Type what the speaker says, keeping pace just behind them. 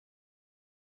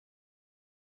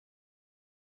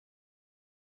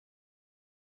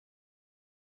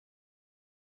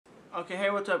Okay, hey,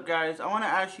 what's up, guys? I want to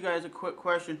ask you guys a quick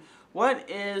question. What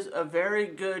is a very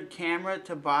good camera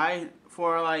to buy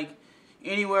for like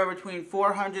anywhere between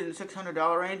 $400 and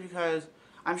 $600 range? Because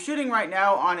I'm shooting right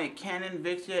now on a Canon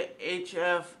Vixia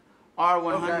HF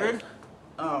R100.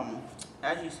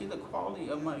 As you see, the quality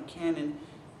of my Canon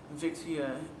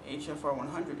Vixia HF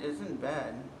R100 isn't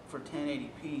bad for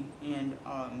 1080p, and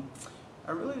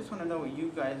I really just want to know what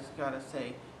you guys gotta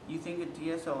say. You think a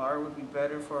DSLR would be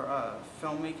better for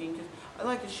filmmaking? Cause I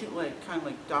like to shoot like kind of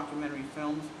like documentary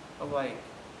films of like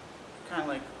kind of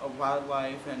like a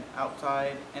wildlife and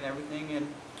outside and everything. And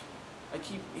I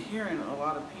keep hearing a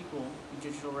lot of people,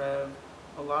 Digital Rev,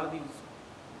 a lot of these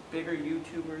bigger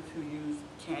YouTubers who use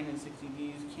Canon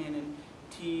 60Ds, Canon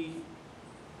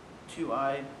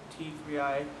T2i,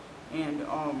 T3i, and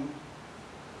I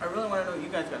really want to know what you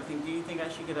guys got to think. Do you think I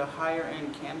should get a higher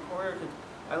end camcorder? Cause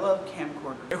I love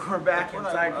camcorders. We're back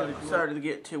inside because it started to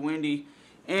get too windy.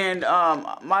 And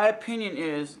my opinion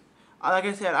is, like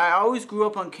I said, I always grew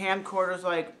up on camcorders.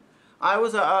 Like, I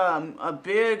was a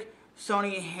big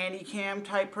Sony Handycam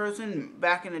type person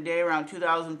back in the day, around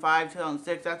 2005,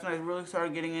 2006. That's when I really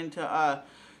started getting into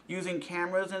using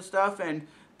cameras and stuff. And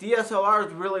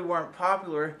DSLRs really weren't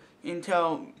popular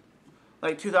until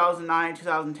like 2009,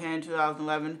 2010,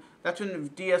 2011. That's when the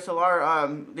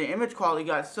DSLR, the image quality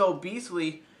got so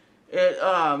beastly, it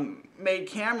made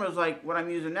cameras like what I'm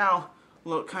using now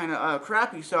look kind of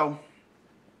crappy. So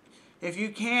if you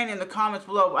can, in the comments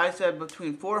below, I said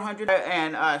between $400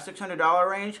 and $600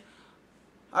 range,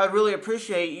 I'd really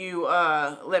appreciate you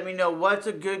let me know what's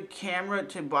a good camera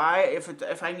to buy,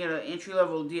 if I can get an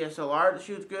entry-level DSLR that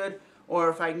shoots good,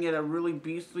 or if I can get a really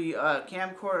beastly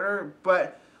camcorder.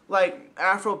 But like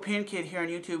Afro Pin Kid here on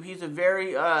YouTube, he's a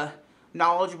very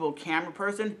knowledgeable camera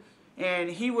person, and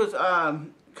he was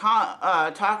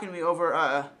talking to me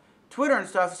over Twitter and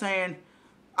stuff, saying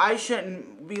I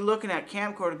shouldn't be looking at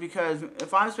camcorders because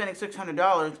if I'm spending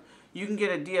 $600, you can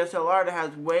get a DSLR that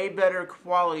has way better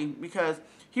quality. Because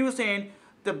he was saying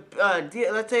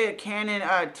let's say a Canon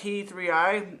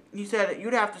T3i, he said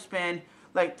you'd have to spend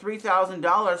like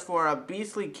 $3,000 for a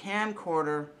beastly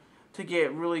camcorder to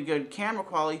get really good camera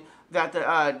quality that the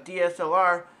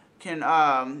DSLR can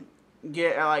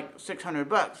get at like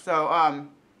 $600. So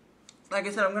like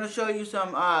I said, I'm going to show you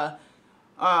some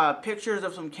pictures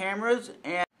of some cameras.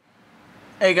 And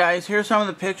hey guys, here's some of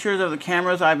the pictures of the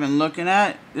cameras I've been looking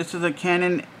at. This is a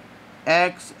Canon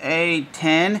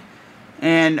XA10,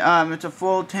 and it's a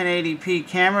full 1080p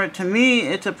camera. To me,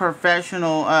 it's a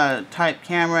professional type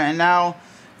camera, and now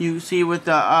you see with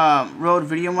the Rode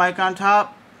video mic on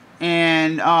top.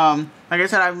 And like I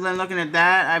said, I've been looking at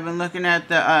that. I've been looking at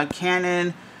the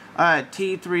Canon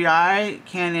T3i,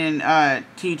 Canon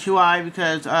T2i,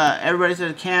 because everybody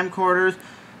says camcorders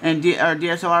and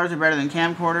DSLRs are better than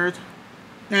camcorders.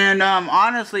 And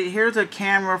honestly, here's a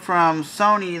camera from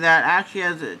Sony that actually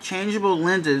has changeable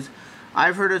lenses.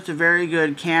 I've heard it's a very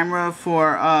good camera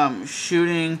for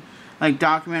shooting like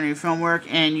documentary film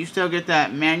work, and you still get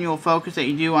that manual focus that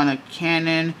you do on a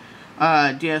Canon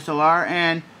DSLR.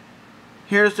 And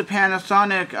here's the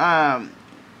Panasonic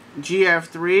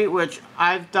GF3, which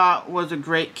I thought was a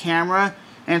great camera.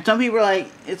 And some people are like,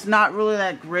 it's not really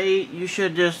that great, you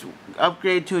should just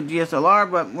upgrade to a DSLR.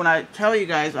 But when I tell you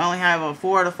guys, I only have a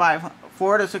 $400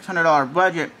 to $600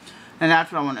 budget, and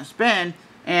that's what I want to spend.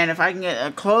 And if I can get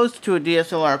as close to a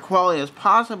DSLR quality as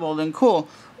possible, then cool.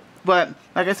 But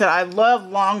like I said, I love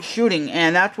long shooting,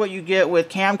 and that's what you get with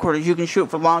camcorders. You can shoot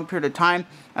for a long period of time.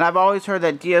 And I've always heard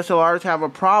that DSLRs have a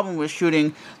problem with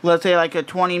shooting, let's say like a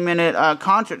 20-minute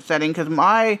concert setting, because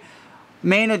my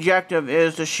main objective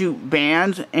is to shoot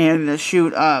bands and to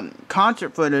shoot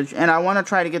concert footage, and I want to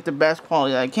try to get the best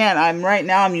quality I can. Right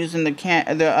now I'm using the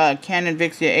Canon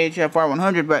Vixia HF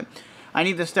R100, but I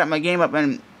need to step my game up,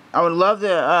 and I would love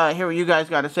to hear what you guys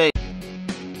got to say.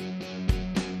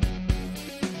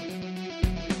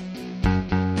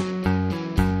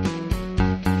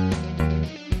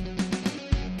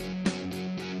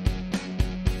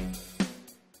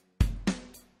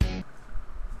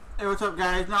 Hey, what's up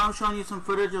guys? Now I'm showing you some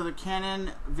footage of the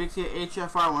Canon Vixia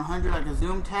HF R100, like a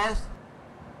zoom test.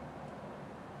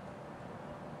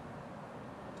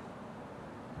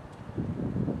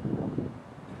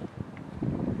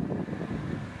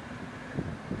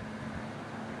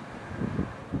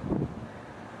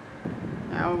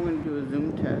 Now I'm going to do a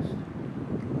zoom test.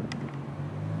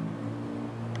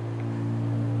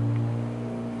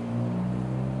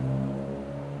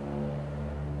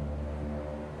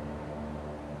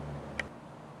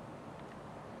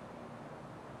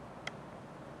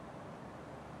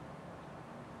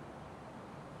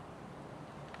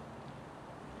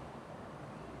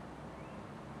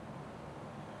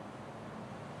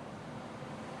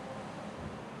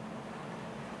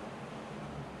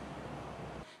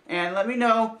 And let me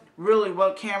know really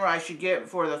what camera I should get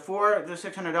for the $400 to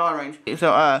 $600 range.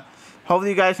 So hopefully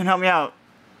you guys can help me out.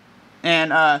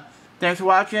 And thanks for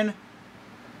watching.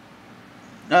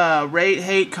 Rate,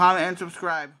 hate, comment, and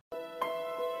subscribe.